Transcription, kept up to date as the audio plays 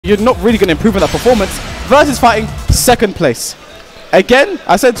you're not really going to improve on that performance versus fighting second place. Again,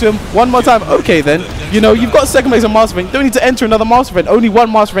 I said to him one more time, okay then, you know, you've got second place in Master Event, you don't need to enter another Master Event, only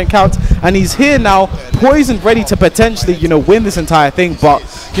one Master Event counts, and he's here now, poised and ready to potentially, you know, win this entire thing. But,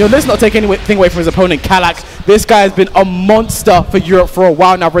 you know, let's not take anything away from his opponent, Kalak. This guy has been a monster for Europe for a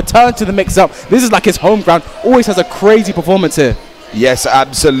while now, returned to the mix-up, this is like his home ground, always has a crazy performance here. Yes,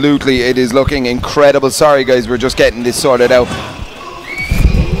 absolutely, it is looking incredible. Sorry guys, we're just getting this sorted out.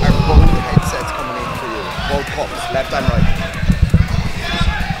 Are both headsets coming in for you? Both cups, left and right.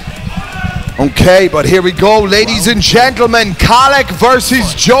 Okay, but here we go, ladies and gentlemen. Kalak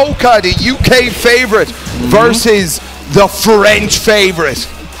versus JoKa, the UK favorite versus the French favorite.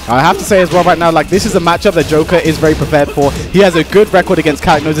 I have to say as well right now, like, this is a matchup that JoKa is very prepared for. He has a good record against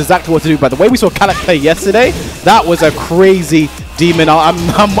Kalak, knows exactly what to do. But the way we saw Kalak play yesterday, that was a crazy demon. I'm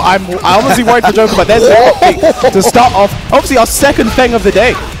honestly worried for JoKa, but there's a pick to start off. Obviously, our second Feng of the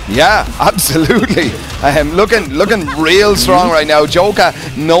day. Yeah, absolutely. Looking real strong right now.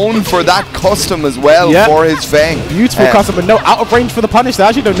 JoKa known for that custom as well for his Feng. Beautiful custom, but no out of range for the punish. I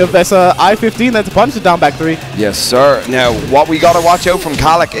actually don't know if there's a I-15 there to punish the down back 3. Yes, sir. Now, what we got to watch out from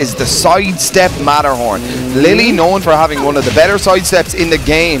Kalak is the sidestep Matterhorn. Lili known for having one of the better sidesteps in the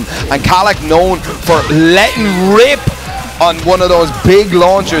game, and Kalak known for letting rip on one of those big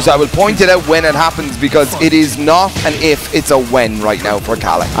launchers. I will point it out when it happens because it is not an if, it's a when right now for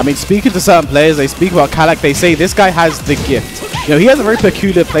Kalak. I mean, speaking to certain players, they speak about Kalak, they say this guy has the gift. You know, he has a very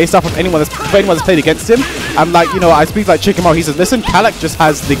peculiar playstyle from anyone that's played against him. I'm like, you know, I speak like Chicken Maro. He says, listen, Kalak just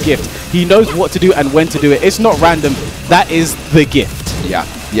has the gift. He knows what to do and when to do it. It's not random. That is the gift.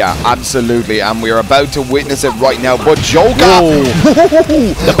 Yeah, absolutely, and we are about to witness it right now. But JoKa,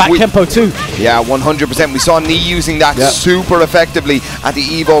 the back tempo too. Yeah, 100%. We saw Knee using that super effectively at the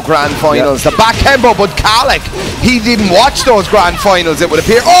Evo Grand Finals. The back tempo, but Kalak, he didn't watch those Grand Finals, it would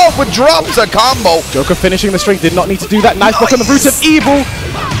appear. Oh, but drops a combo. JoKa finishing the string, did not need to do that. Nice block on the Root of Evil.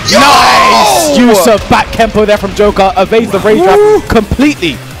 Nice use of back tempo there from JoKa. Evades the rage trap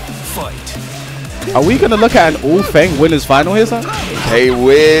completely. Are we going to look at an all-Feng winners final here, sir?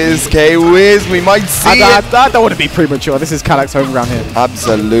 K-Wiz, we might see it. I don't want to be premature. This is Kalak's home ground here.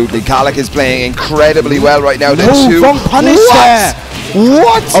 Absolutely. Kalak is playing incredibly well right now. Wrong punish there.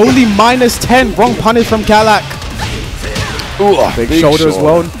 What? Only -10. Wrong punish from Kalak. Ooh, big shoulder as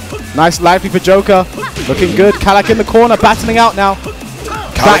well. Nice lively for JoKa. Looking good. Kalak in the corner, battling out now.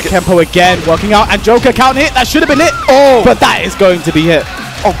 Back tempo again, working out. And JoKa can't hit. That should have been hit. Oh, but that is going to be hit.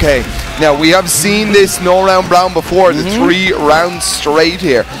 Okay. Now, we have seen this no round brown before, the 3 rounds straight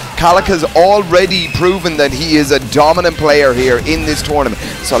here. Kalak has already proven that he is a dominant player here in this tournament.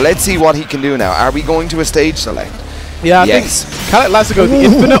 So let's see what he can do now. Are we going to a stage select? Yeah, I think Kalak likes to go the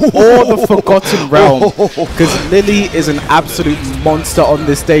infinite or the forgotten realm, because Lili is an absolute monster on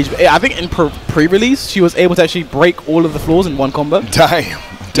this stage. I think in pre-release, she was able to actually break all of the floors in one combo. Damn.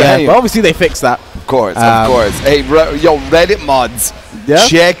 Yeah, but obviously they fixed that. Of course. Hey, yo, Reddit mods.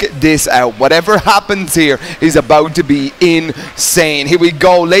 Check this out. Whatever happens here is about to be insane. Here we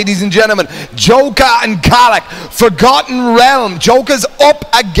go, ladies and gentlemen. JoKa and Kalak, Forgotten Realm. JoKa's up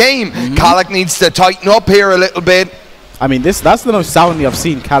a game. Kalak needs to tighten up here a little bit. I mean, that's the most soundly I've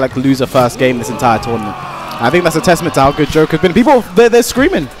seen Kalak lose a first game this entire tournament. I think that's a testament to how good JoKa's been. People, they're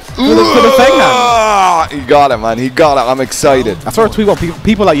screaming for the Feng hand. He got it, man. He got it. I'm excited. I saw a tweet about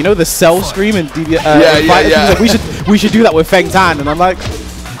people like, you know, the cell stream and yeah. Like, we should do that with Feng's hand, and I'm like,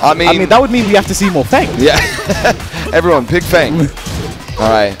 I mean that would mean we have to see more Feng. Yeah. Everyone, pick Feng. All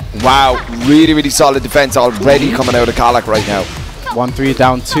right. Wow. Really solid defense already coming out of Kalak right now. 1-3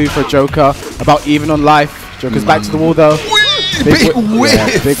 down 2 for JoKa. About even on life. JoKa's back to the wall though. Big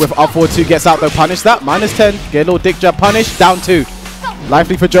whiff. Big whiff up forward 2 gets out though. Punish that. -10. Get a little dick jab punish. Down 2.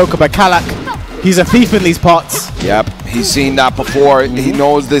 Lively for JoKa, but Kalak, he's a thief in these parts. Yep, he's seen that before. He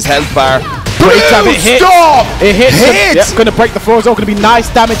knows this health bar. Great jab, it hits. It hits. Hit. Going to break the floor as well. Going to be nice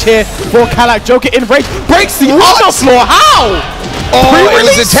damage here for Kalak. JoKa in range. Breaks the other floor. How? Oh, it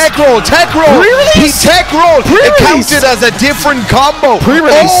was a tech roll. He tech rolled. It counted as a different combo.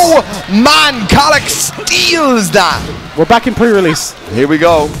 Oh, man. Kalak steals that. We're back in pre-release. Here we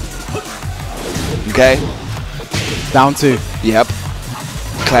go. Okay. Down 2. Yep.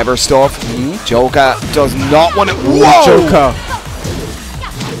 Clever stuff. JoKa does not want it. Whoa! JoKa.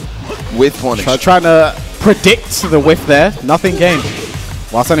 With punish. Trying to predict the whiff there. Nothing came.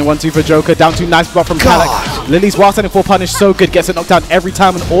 Whilst only 1-2 for JoKa. Down 2. Nice block from Kalak. Lily's while standing full punish so good, gets it knocked down every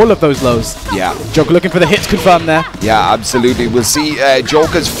time on all of those lows. Yeah. JoKa looking for the hits confirmed there. Yeah, absolutely. We'll see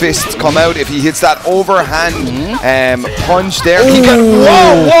JoKa's fists come out if he hits that overhand punch there. He can,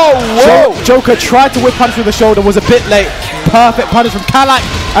 whoa! JoKa tried to whip punch through the shoulder, was a bit late. Perfect punish from Kalak,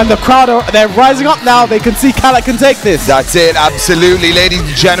 and the crowd they're rising up now. They can see Kalak can take this. That's it, absolutely, ladies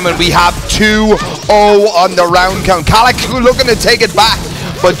and gentlemen. We have 2-0 on the round count. Kalak looking to take it back,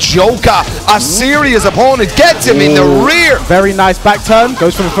 but JoKa, a serious opponent, gets him in the rear. Very nice back turn.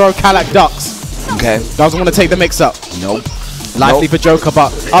 Goes for the throw. Kalak ducks. Okay. Doesn't want to take the mix-up. Nope. Lively for JoKa,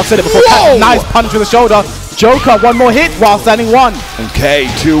 but I've said it before. Nice punch to the shoulder. JoKa, one more hit while standing 1. Okay,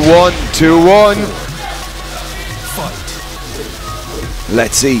 2-1, 2-1.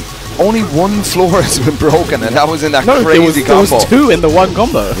 Let's see. Only 1 floor has been broken, and that was in that crazy combo. There was 2 in the 1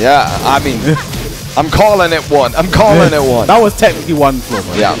 combo. Yeah, I mean, I'm calling it 1. I'm calling it 1. That was technically 1 floor.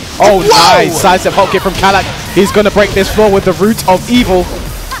 Right? Yeah. Oh, nice. Sidestep hop kick from Kalak. He's going to break this floor with the root of evil.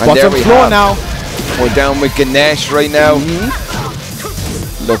 Bottom floor now. We're down with Ganesh right now.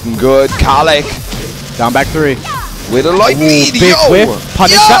 Looking good. Kalak. Down back 3. With a light lead. Big whip.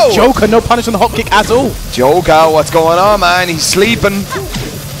 Punish that JoKa. No punish on the hop kick at all. JoKa, what's going on, man? He's sleeping.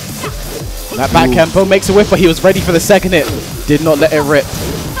 That back tempo makes a whiff, but he was ready for the second hit. Did not let it rip.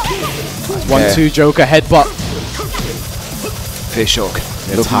 1-2 JoKa headbutt. Fish hook.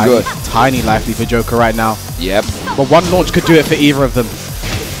 Looking tiny, good. Tiny lively for JoKa right now. Yep. But 1 launch could do it for either of them.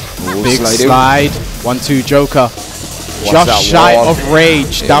 Ooh, big slide. 1-2 JoKa. Just shy of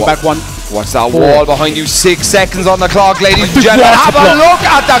rage. Down back 1. What's that wall behind you? 6 seconds on the clock, ladies and gentlemen. Have a look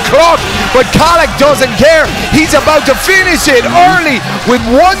at the clock. But Kalak doesn't care. He's about to finish it early with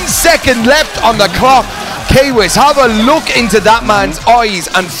 1 second left on the clock. Kwis, have a look into that man's eyes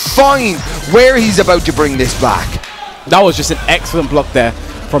and find where he's about to bring this back. That was just an excellent block there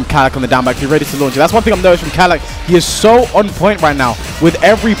from Kalak on the down back. He's ready to launch it. That's one thing I'm noticing from Kalak. He is so on point right now. With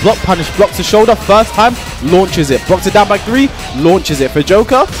every block punish, blocks the shoulder first time, launches it. Blocks it down back 3, launches it. For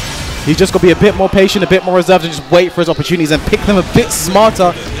JoKa, he's just going to be a bit more patient, a bit more reserved, and just wait for his opportunities and pick them a bit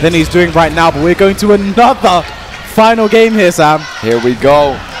smarter than he's doing right now. But we're going to another final game here, Sam. Here we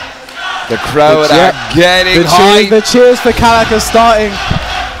go. The crowd are getting high. The cheers for Kalak are starting.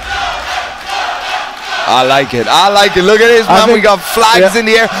 I like it. I like it. Look at this, man. We got flags in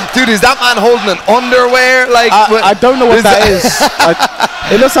the air. Dude, is that man holding an underwear? Like I don't know what that is.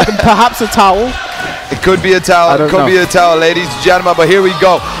 It looks like perhaps a towel. It could be a towel. It could be a towel, ladies and gentlemen. But here we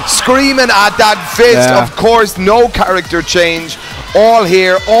go. Screaming at that fist. Yeah. Of course, no character change. All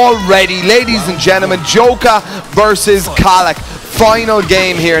here, all ready. Ladies and gentlemen, JoKa versus Kalak. Final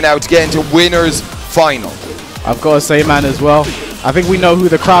game here now to get into winner's final. I've got to say, man, as well, I think we know who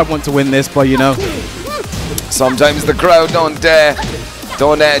the crowd want to win this, but you know, sometimes the crowd don't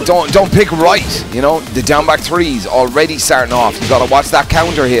pick right. You know, the down back 3's already starting off. You got to watch that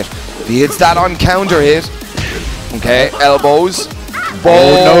counter hit. If he hits that on counter hit, okay, elbows.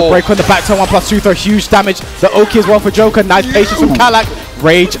 Oh, no break on the back toe. 1+2 throw, huge damage. The Oki as well for JoKa. Nice patience from Kalak.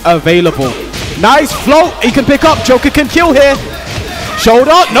 Rage available. Nice float. He can pick up. JoKa can kill here.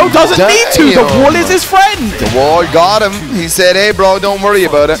 Shoulder. No, doesn't need to. The wall is his friend. The wall got him. He said, hey, bro, don't worry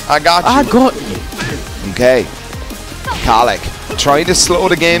about it. I got you. I got you. Okay. Kalak trying to slow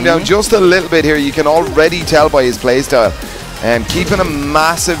the game down just a little bit here. You can already tell by his playstyle. Keeping a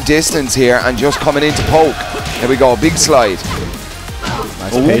massive distance here and just coming into poke. There we go. Big slide.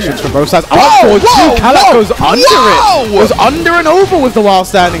 Nice patience from both sides. Kalak goes under it. Goes under and over with the while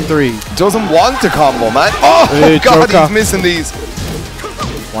standing 3. Doesn't want to combo, man. Oh, God, JoKa. He's missing these.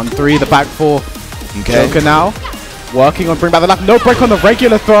 1-3, the back 4. Okay. JoKa now working on bring back the lap. No break on the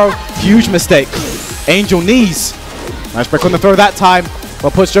regular throw. Huge mistake. Angel knees. Nice break on the throw that time.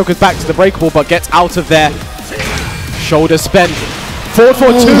 But puts JoKa's back to the breakable, but gets out of there. Shoulder spend.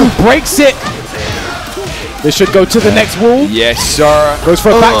 4-4-2. Breaks it. This should go to the next wall. Yes, sir. Goes for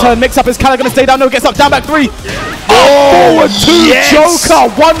a back turn. Mix-up. Is Kalak going to stay down? No, gets up. Down back 3. Oh, 2 yes.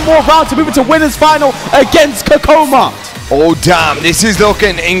 JoKa. One more round to move into winner's final against Kakoma. Oh, damn. This is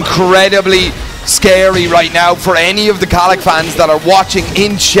looking incredibly scary right now for any of the Kalak fans that are watching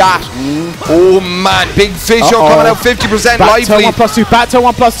in chat. Oh, man. Big fish coming out 50% lively. Back turn 1+2. Back turn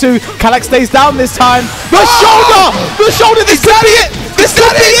 1+2. Kalak stays down this time. The shoulder. The shoulder. This could be it. This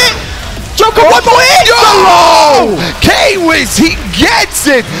could be it. JoKa, one more hit! Oh! Kwis, he gets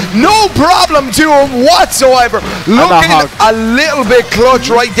it! No problem to him whatsoever. Looking a little bit clutch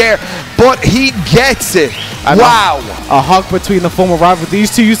right there, but he gets it. And wow! A hug between the former rival.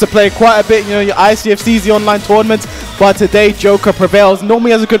 These two used to play quite a bit, you know, your ICFCs, the online tournaments, but today JoKa prevails.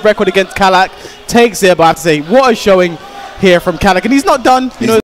 Normally has a good record against Kalak, takes it, but I have to say, what a showing here from Kalak. And he's not done, you know.